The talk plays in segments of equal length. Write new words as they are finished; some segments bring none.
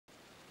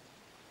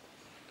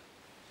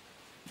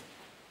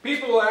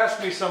People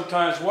ask me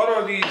sometimes, what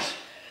are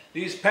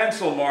these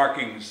pencil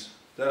markings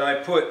that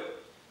I put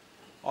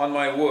on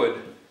my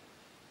wood?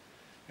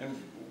 And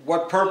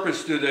what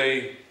purpose do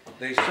they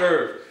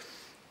serve?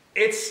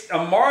 It's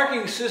a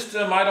marking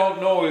system. I don't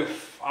know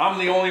if I'm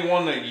the only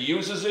one that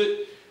uses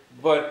it,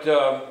 but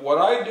what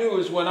I do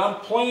is when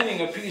I'm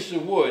planing a piece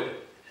of wood,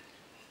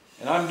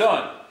 and I'm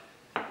done,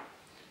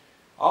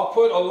 I'll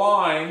put a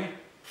line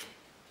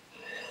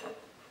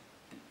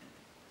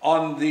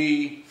on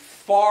the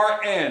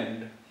far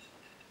end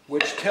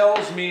which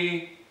tells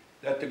me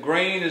that the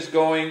grain is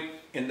going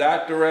in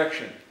that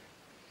direction.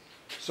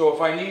 So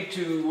if I need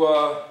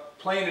to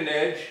plane an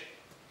edge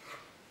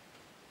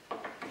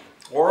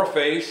or a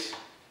face,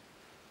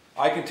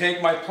 I can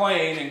take my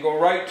plane and go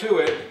right to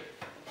it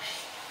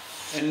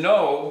and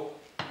know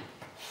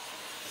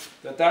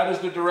that that is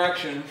the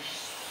direction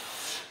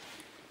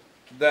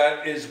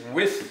that is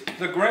with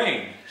the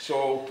grain.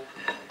 So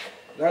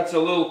that's a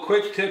little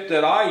quick tip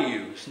that I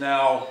use.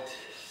 Now,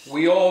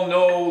 we all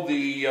know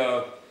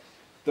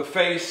the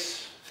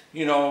face,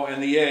 you know,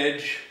 and the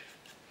edge.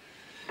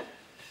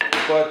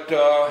 But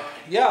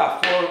yeah,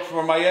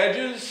 for my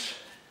edges,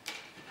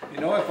 you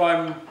know, if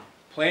I'm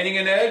planing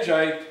an edge,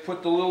 I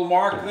put the little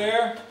mark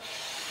there,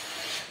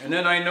 and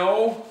then I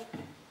know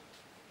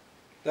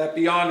that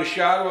beyond a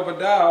shadow of a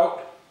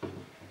doubt,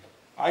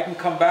 I can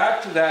come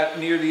back to that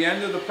near the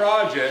end of the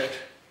project,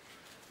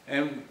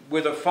 and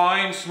with a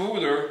fine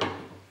smoother,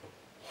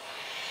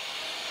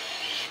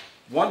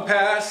 one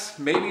pass,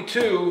 maybe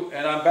two,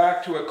 and I'm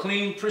back to a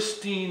clean,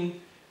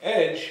 pristine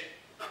edge.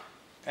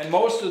 And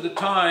most of the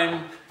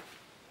time,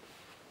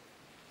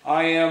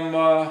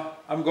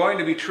 I'm going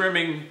to be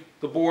trimming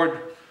the board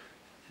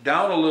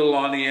down a little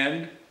on the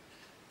end,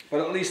 but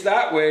at least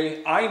that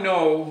way I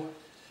know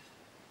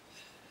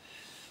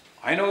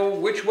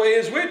which way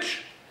is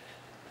which.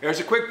 There's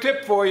a quick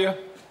tip for you.